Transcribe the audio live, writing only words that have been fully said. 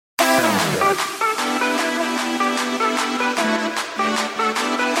Hello,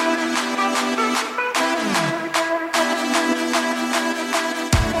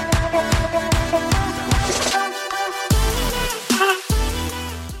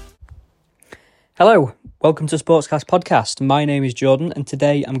 welcome to Sportscast Podcast. My name is Jordan and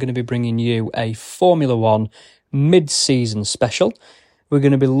today I'm going to be bringing you a Formula One mid-season special. We're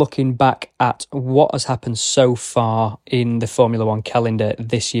going to be looking back at what has happened so far in the Formula One calendar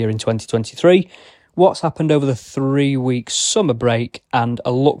this year in 2023, what's happened over the 3-week summer break, and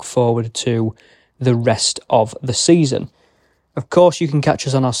a look forward to the rest of the season. Of course, you can catch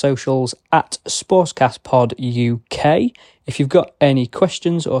us on our socials at SportscastPod UK. If you've got any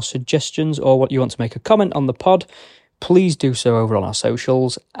questions or suggestions or what you want to make a comment on the pod, please do so over on our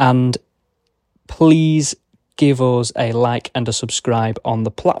socials, and please give us a like and a subscribe on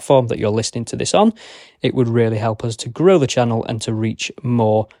the platform that you're listening to this on. It would really help us to grow the channel and to reach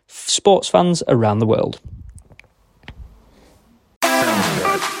more sports fans around the world.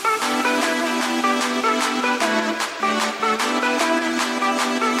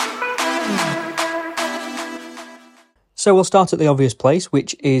 So we'll start at the obvious place,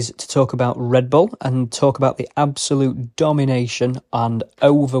 which is to talk about Red Bull and talk about the absolute domination and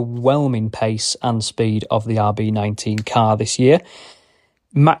overwhelming pace and speed of the RB19 car this year.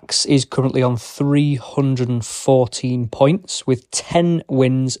 Max is currently on 314 points with 10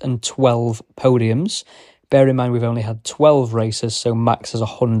 wins and 12 podiums. Bear in mind we've only had 12 races, so Max has a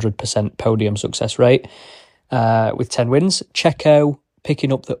 100% podium success rate with 10 wins. Checo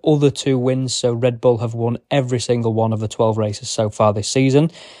picking up the other 2 wins, so Red Bull have won every single one of the 12 races so far this season.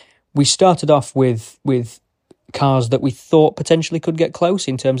 We started off with cars that we thought potentially could get close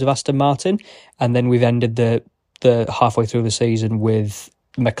in terms of Aston Martin, and then we've ended the halfway through the season with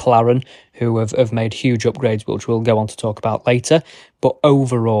McLaren, who have made huge upgrades, which we'll go on to talk about later. But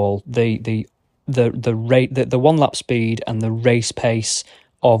overall, the rate, the one lap speed and the race pace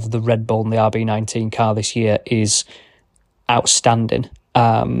of the Red Bull and the RB19 car this year is outstanding.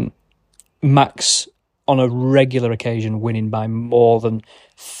 Max on a regular occasion winning by more than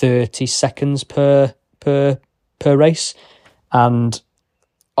 30 seconds per race, and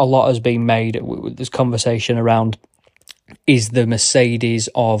a lot has been made. There's conversation around, is the Mercedes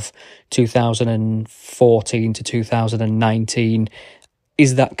of 2014 to 2019,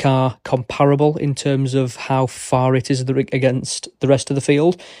 is that car comparable in terms of how far it is against the rest of the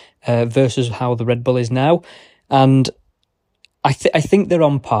field versus how the Red Bull is now? And I think they're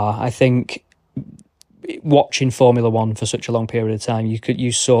on par. I think watching Formula One for such a long period of time,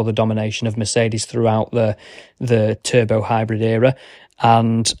 you saw the domination of Mercedes throughout the turbo hybrid era,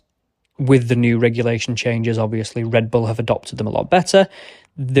 and with the new regulation changes, obviously Red Bull have adopted them a lot better.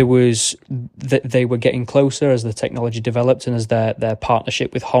 They were getting closer as the technology developed and as their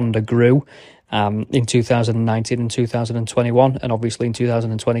partnership with Honda grew in 2019 and 2021, and obviously in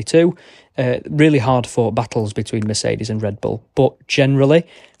 2022. Really hard fought battles between Mercedes and Red Bull. But generally,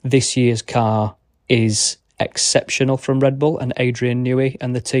 this year's car is exceptional from Red Bull, and Adrian Newey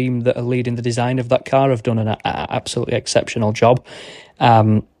and the team that are leading the design of that car have done an absolutely exceptional job.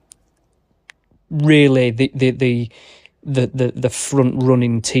 Really, the front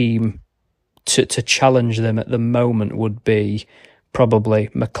running team to challenge them at the moment would be probably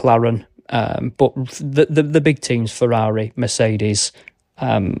McLaren, but the big teams, Ferrari, Mercedes,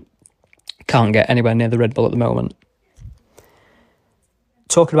 can't get anywhere near the Red Bull at the moment.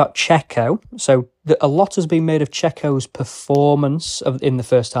 Talking about Checo, so a lot has been made of Checo's performance in the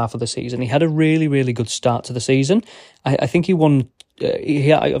first half of the season. He had a really, really good start to the season. I think he won.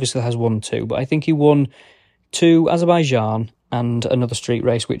 He obviously has won 2, but I think he won 2 Azerbaijan and another street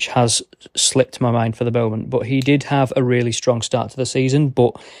race, which has slipped my mind for the moment. But he did have a really strong start to the season,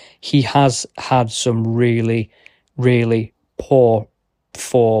 but he has had some really, really poor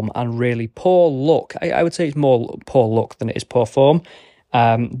form and really poor luck. I would say it's more poor luck than it is poor form.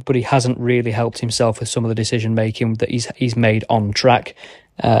 But he hasn't really helped himself with some of the decision making that he's made on track.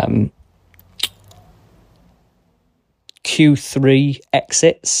 Q3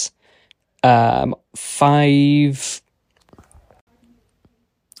 exits, 5.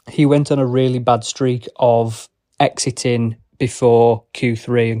 He went on a really bad streak of exiting before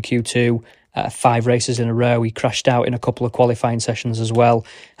Q3 and Q2, 5 races in a row. He crashed out in a couple of qualifying sessions as well.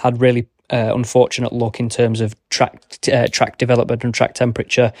 Had really unfortunate luck in terms of track development and track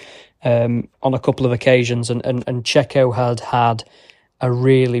temperature on a couple of occasions, and Checo had a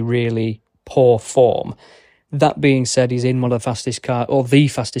really, really poor form. That being said, he's in one of the fastest car, or the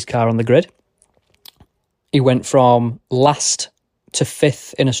fastest car on the grid. He went from last to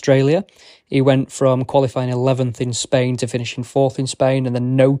 5th in Australia. He went from qualifying 11th in Spain to finishing 4th in Spain, and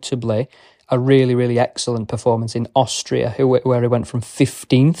then notably a really, really excellent performance in Austria, where he went from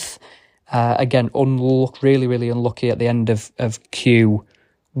 15th. Again, really, really unlucky at the end of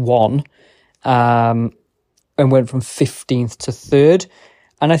Q1, and went from 15th to 3rd.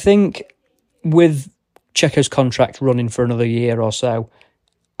 And I think with Checo's contract running for another year or so,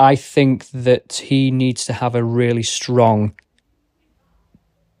 I think that he needs to have a really strong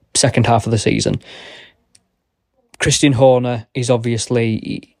second half of the season. Christian Horner is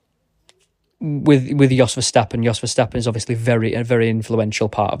obviously with Jos Verstappen. Jos Verstappen is obviously a very influential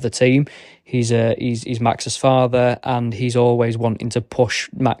part of the team. He's Max's father, and he's always wanting to push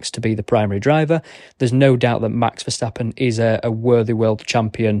Max to be the primary driver. There's no doubt that Max Verstappen is a worthy world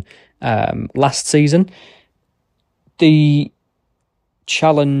champion last season. The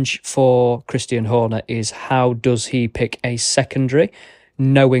challenge for Christian Horner is, how does he pick a secondary,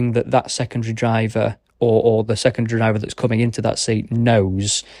 knowing that secondary driver or the secondary driver that's coming into that seat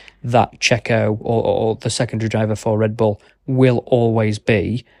knows that Checo or the secondary driver for Red Bull will always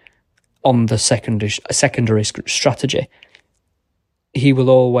be on the secondary strategy. He will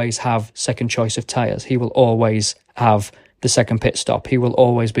always have second choice of tyres. He will always have the second pit stop. He will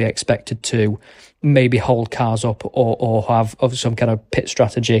always be expected to maybe hold cars up or have some kind of pit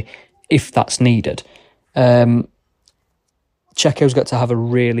strategy if that's needed. Checo's got to have a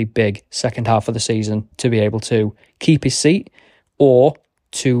really big second half of the season to be able to keep his seat, or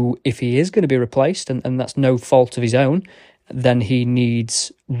to, if he is going to be replaced, and that's no fault of his own, then he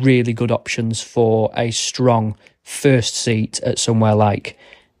needs really good options for a strong first seat at somewhere like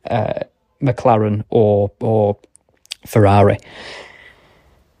McLaren or Ferrari.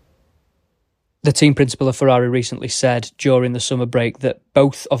 The team principal of Ferrari recently said during the summer break that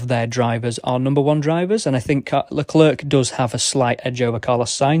both of their drivers are number one drivers, and I think Leclerc does have a slight edge over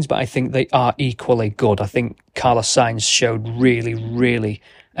Carlos Sainz, but I think they are equally good. I think Carlos Sainz showed really, really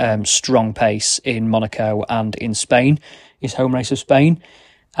strong pace in Monaco and in Spain, his home race of Spain.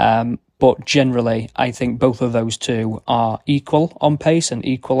 But generally, I think both of those two are equal on pace and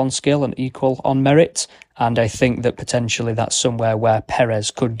equal on skill and equal on merit. And I think that potentially that's somewhere where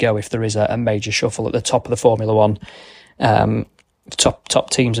Perez could go if there is a major shuffle at the top of the Formula One, top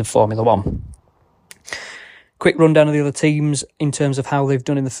teams of Formula One. Quick rundown of the other teams in terms of how they've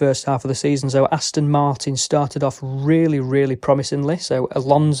done in the first half of the season. So Aston Martin started off really, really promisingly. So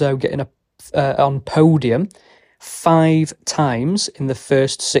Alonso getting on podium 5 times in the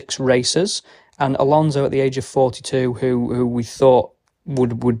first 6 races, and Alonso at the age of 42, who we thought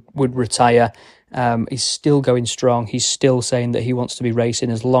would retire, is still going strong. He's still saying that he wants to be racing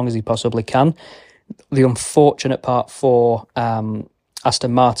as long as he possibly can. The unfortunate part for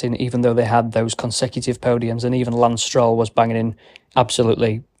Aston Martin, even though they had those consecutive podiums, and even Lance Stroll was banging in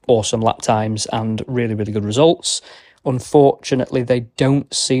absolutely awesome lap times and really, really good results, unfortunately they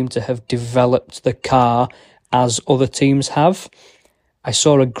don't seem to have developed the car as other teams have. I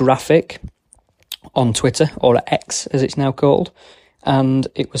saw a graphic on Twitter, or X as it's now called, and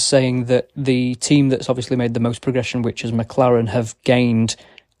it was saying that the team that's obviously made the most progression, which is McLaren, have gained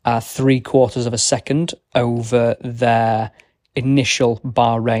 3/4 of a second over their initial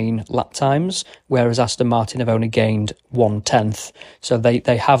Bahrain lap times, whereas Aston Martin have only gained 1/10. So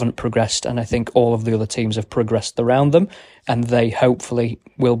they haven't progressed, and I think all of the other teams have progressed around them, and they hopefully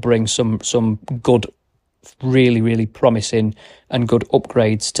will bring some good, really, really promising and good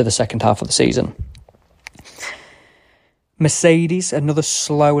upgrades to the second half of the season. Mercedes, another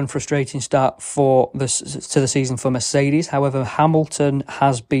slow and frustrating start to the season for Mercedes. However, Hamilton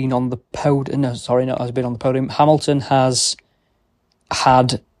has been on the podium. Hamilton has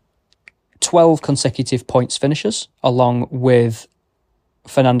had 12 consecutive points finishes, along with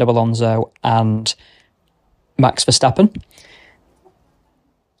Fernando Alonso and Max Verstappen.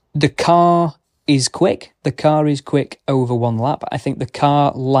 The car is quick. The car is quick over one lap. I think the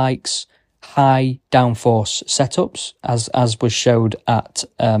car likes high downforce setups, as was showed at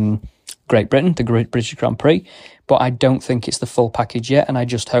Great Britain, the British Grand Prix, but I don't think it's the full package yet, and I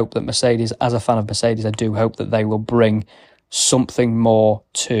just hope that Mercedes, as a fan of Mercedes, I do hope that they will bring something more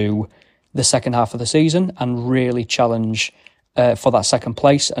to the second half of the season and really challenge for that second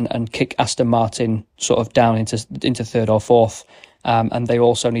place and kick Aston Martin sort of down into third or fourth. And they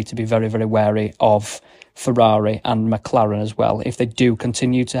also need to be very, very wary of Ferrari and McLaren as well. If they do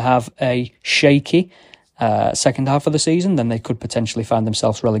continue to have a shaky second half of the season, then they could potentially find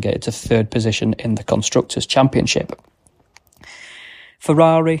themselves relegated to third position in the Constructors' Championship.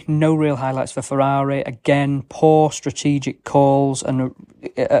 Ferrari, no real highlights for Ferrari. Again, poor strategic calls and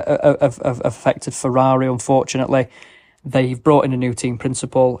have affected Ferrari, unfortunately. They've brought in a new team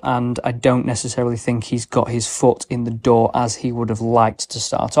principal, and I don't necessarily think he's got his foot in the door as he would have liked to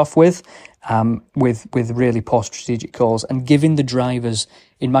start off with really poor strategic calls and giving the drivers,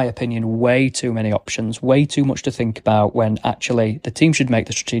 in my opinion, way too many options, way too much to think about when actually the team should make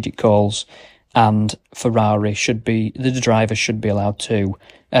the strategic calls and the drivers should be allowed to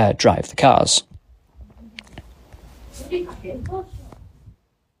drive the cars.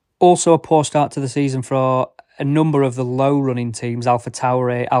 Also a poor start to the season for a number of the low-running teams,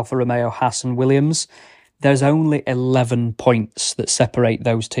 AlphaTauri, Alfa Romeo, Haas and Williams. There's only 11 points that separate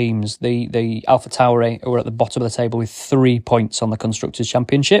those teams. The AlphaTauri were at the bottom of the table with 3 points on the Constructors'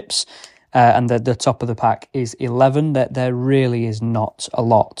 Championships, and the top of the pack is 11. There really is not a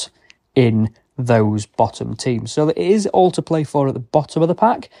lot in those bottom teams. So it is all to play for at the bottom of the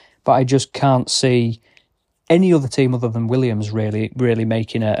pack, but I just can't see any other team other than Williams really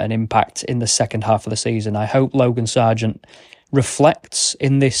making an impact in the second half of the season. I hope Logan Sargeant reflects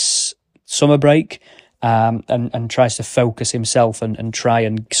in this summer break and tries to focus himself and try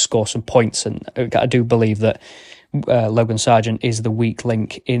and score some points. And I do believe that Logan Sargeant is the weak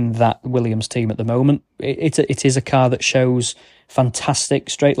link in that Williams team at the moment. It is a car that shows fantastic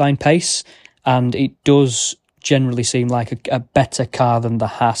straight line pace, and it does generally seem like a better car than the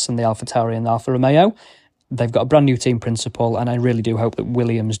Haas and the AlphaTauri and the Alfa Romeo. They've got a brand new team principal, and I really do hope that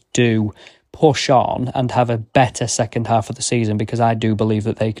Williams do push on and have a better second half of the season, because I do believe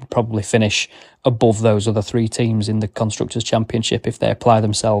that they could probably finish above those other three teams in the Constructors' Championship if they apply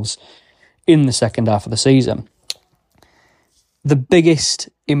themselves in the second half of the season. The biggest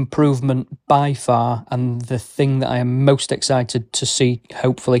improvement by far, and the thing that I am most excited to see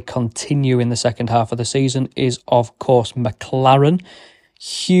hopefully continue in the second half of the season, is of course McLaren.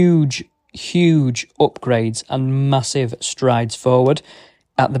 Huge upgrades and massive strides forward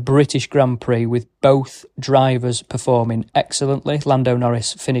at the British Grand Prix, with both drivers performing excellently. Lando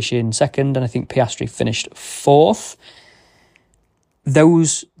Norris finishing second, and I think Piastri finished fourth. That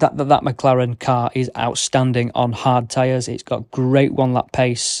McLaren car is outstanding on hard tyres. It's got great one-lap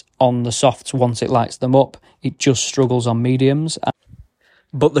pace on the softs once it lights them up. It just struggles on mediums.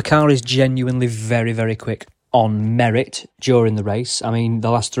 But the car is genuinely very, very quick on merit during the race. I mean,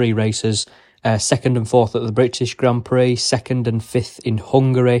 the last three races, second and fourth at the British Grand Prix, second and fifth in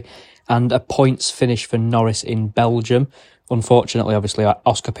Hungary, and a points finish for Norris in Belgium. Unfortunately, obviously,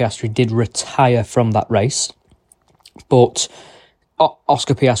 Oscar Piastri did retire from that race. But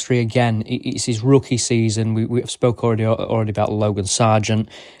Oscar Piastri, again, it's his rookie season. We have spoke already about Logan Sargeant,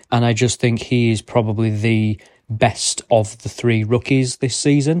 and I just think he is probably the best of the three rookies this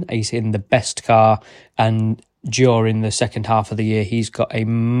season. He's in the best car, and during the second half of the year, he's got a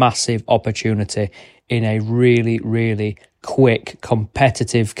massive opportunity in a really, really quick,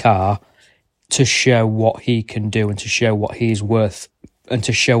 competitive car to show what he can do and to show what he's worth and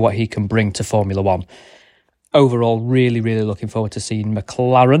to show what he can bring to Formula One. Overall, really, really looking forward to seeing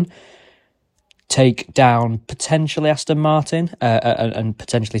McLaren take down potentially Aston Martin and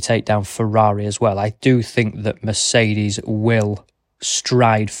potentially take down Ferrari as well. I do think that Mercedes will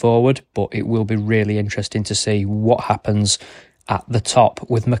stride forward, but it will be really interesting to see what happens at the top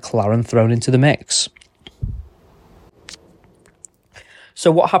with McLaren thrown into the mix.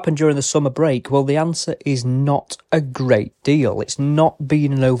 So what happened during the summer break? Well, the answer is not a great deal. It's not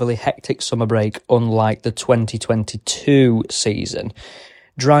been an overly hectic summer break, unlike the 2022 season.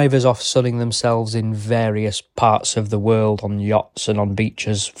 Drivers off sunning themselves in various parts of the world, on yachts and on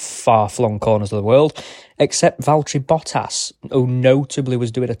beaches, far-flung corners of the world, except Valtteri Bottas, who notably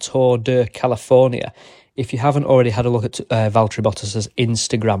was doing a Tour de California. If you haven't already had a look at Valtteri Bottas's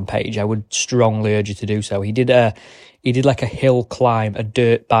Instagram page, I would strongly urge you to do so. He did like a hill climb, a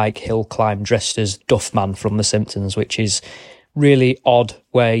dirt bike hill climb, dressed as Duffman from The Simpsons, which is really odd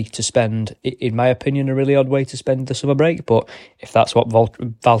way to spend, in my opinion, a really odd way to spend the summer break. But if that's what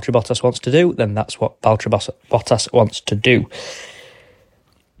Valtteri Bottas wants to do, then that's what Valtteri Bottas wants to do.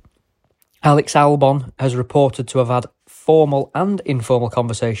 Alex Albon has reported to have had formal and informal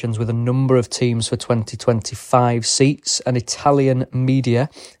conversations with a number of teams for 2025 seats, and Italian media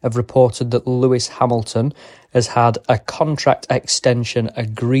have reported that Lewis Hamilton has had a contract extension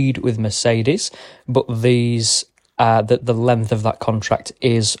agreed with Mercedes, but the length of that contract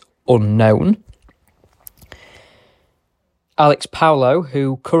is unknown. Alex Palou,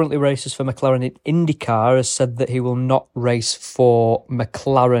 who currently races for McLaren in IndyCar, has said that he will not race for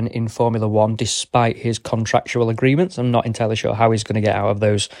McLaren in Formula One despite his contractual agreements. I'm not entirely sure how he's going to get out of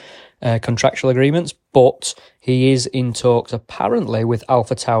those contractual agreements, but he is in talks apparently with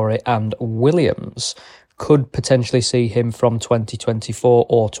AlphaTauri and Williams. Could potentially see him from 2024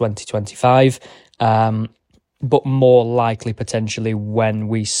 or 2025. but more likely potentially when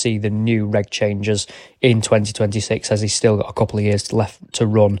we see the new reg changes in 2026, as he's still got a couple of years left to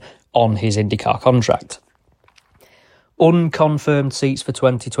run on his IndyCar contract. Unconfirmed seats for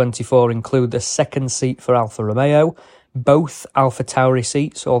 2024 include the second seat for Alfa Romeo, both AlphaTauri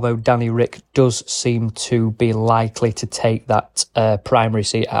seats, although Danny Rick does seem to be likely to take that primary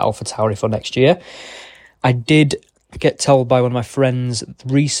seat at AlphaTauri for next year. I did get told by one of my friends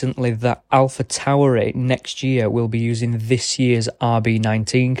recently that AlphaTauri next year will be using this year's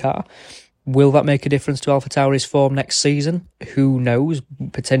RB19 car. Will that make a difference to AlphaTauri's form next season? Who knows?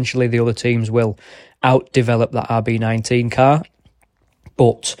 Potentially the other teams will outdevelop that RB19 car,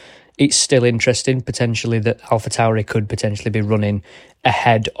 but it's still interesting potentially that AlphaTauri could potentially be running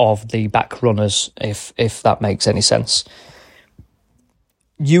ahead of the back runners, if that makes any sense.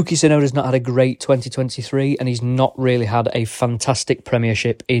 Yuki Tsunoda's not had a great 2023, and he's not really had a fantastic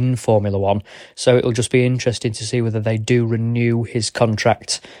premiership in Formula One, so it'll just be interesting to see whether they do renew his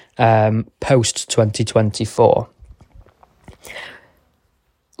contract post-2024.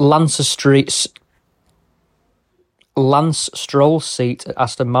 Lance Stroll's seat at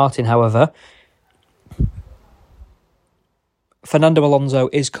Aston Martin, however, Fernando Alonso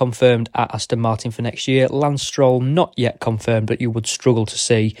is confirmed at Aston Martin for next year. Lance Stroll not yet confirmed, but you would struggle to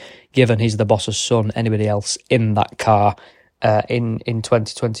see, given he's the boss's son, anybody else in that car in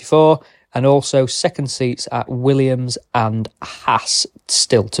 2024. And also second seats at Williams and Haas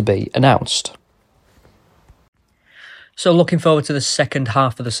still to be announced. So looking forward to the second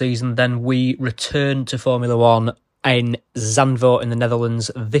half of the season, then we return to Formula One in Zandvoort in the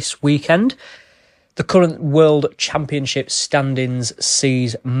Netherlands this weekend. The current World Championship standings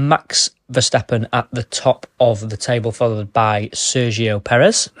sees Max Verstappen at the top of the table, followed by Sergio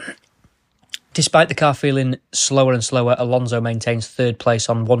Perez. Despite the car feeling slower and slower, Alonso maintains third place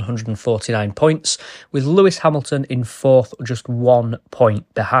on 149 points, with Lewis Hamilton in fourth, just 1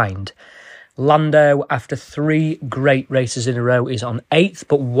 point behind. Lando, after 3 great races in a row, is on 8th,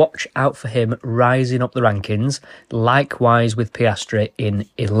 but watch out for him rising up the rankings, likewise with Piastri in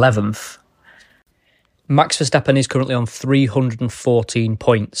 11th. Max Verstappen is currently on 314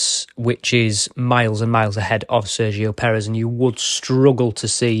 points, which is miles and miles ahead of Sergio Perez, and you would struggle to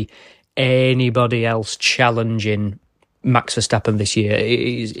see anybody else challenging Max Verstappen this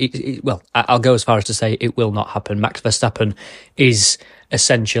year. Well, I'll go as far as to say it will not happen. Max Verstappen is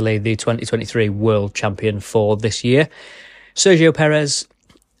essentially the 2023 world champion for this year. Sergio Perez,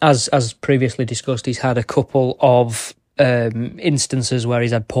 as previously discussed, he's had a couple of instances where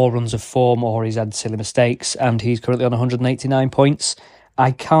he's had poor runs of form or he's had silly mistakes, and he's currently on 189 points.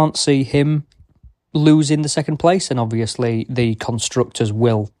 I can't see him losing the second place, and obviously the constructors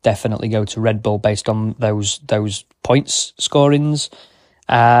will definitely go to Red Bull based on those points scorings.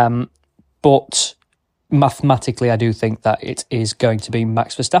 But mathematically, I do think that it is going to be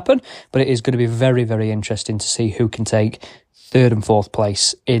Max Verstappen, but it is going to be very, very interesting to see who can take third and fourth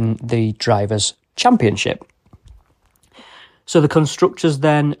place in the Drivers' Championship. So the constructors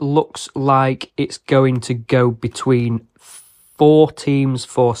then looks like it's going to go between 4 teams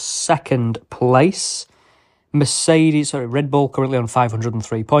for second place. Red Bull currently on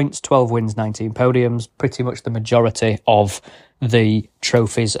 503 points, 12 wins, 19 podiums, pretty much the majority of the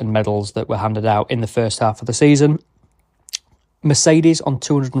trophies and medals that were handed out in the first half of the season. Mercedes on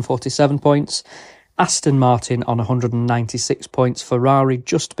 247 points, Aston Martin on 196 points, Ferrari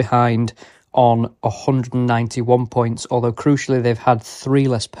just behind on 191 points, although crucially they've had 3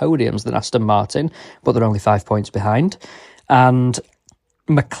 less podiums than Aston Martin, but they're only 5 points behind. And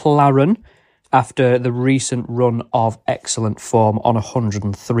McLaren, after the recent run of excellent form, on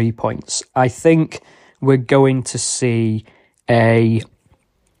 103 points. I think we're going to see a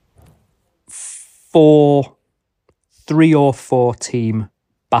 3 or 4 team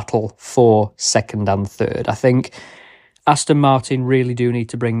battle for second and third. I think Aston Martin really do need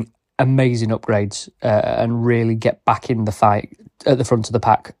to bring amazing upgrades and really get back in the fight at the front of the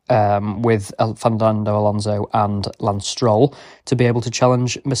pack with Fernando Alonso and Lance Stroll to be able to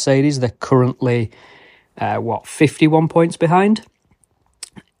challenge Mercedes. They're currently 51 points behind.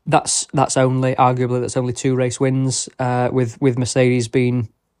 That's only 2 race wins with Mercedes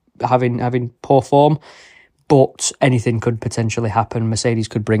having poor form. But anything could potentially happen. Mercedes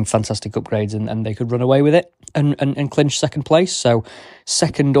could bring fantastic upgrades and they could run away with it and clinch second place. So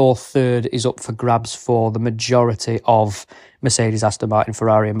second or third is up for grabs for the majority of Mercedes, Aston Martin,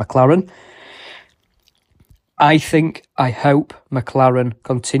 Ferrari and McLaren. I hope McLaren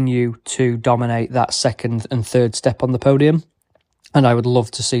continue to dominate that second and third step on the podium. And I would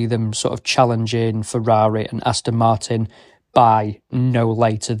love to see them sort of challenging Ferrari and Aston Martin by no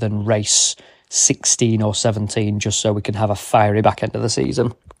later than race 16 or 17, just so we can have a fiery back end of the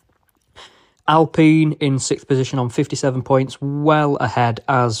season. Alpine in 6th position on 57 points, well ahead,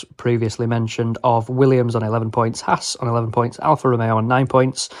 as previously mentioned, of Williams on 11 points, Haas on 11 points, Alfa Romeo on 9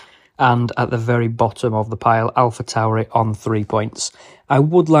 points, and at the very bottom of the pile, AlphaTauri on 3 points. I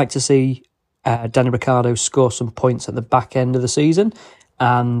would like to see Danny Ricciardo score some points at the back end of the season,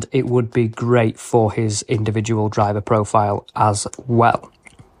 and it would be great for his individual driver profile as well.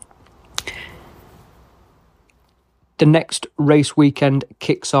 The next race weekend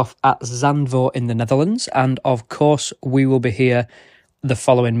kicks off at Zandvoort in the Netherlands, and of course we will be here the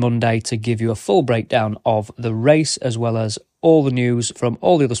following Monday to give you a full breakdown of the race, as well as all the news from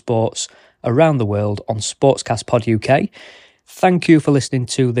all the other sports around the world on Sportscast Pod UK. Thank you for listening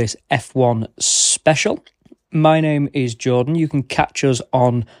to this F1 special. My name is Jordan. You can catch us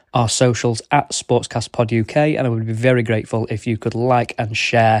on our socials at Sportscast Pod UK, and I would be very grateful if you could like and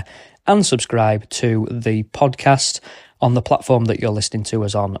share and subscribe to the podcast on the platform that you're listening to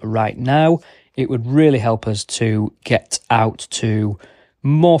us on right now. It would really help us to get out to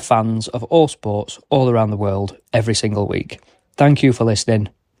more fans of all sports all around the world every single week. Thank you for listening.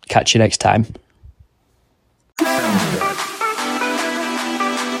 Catch you next time.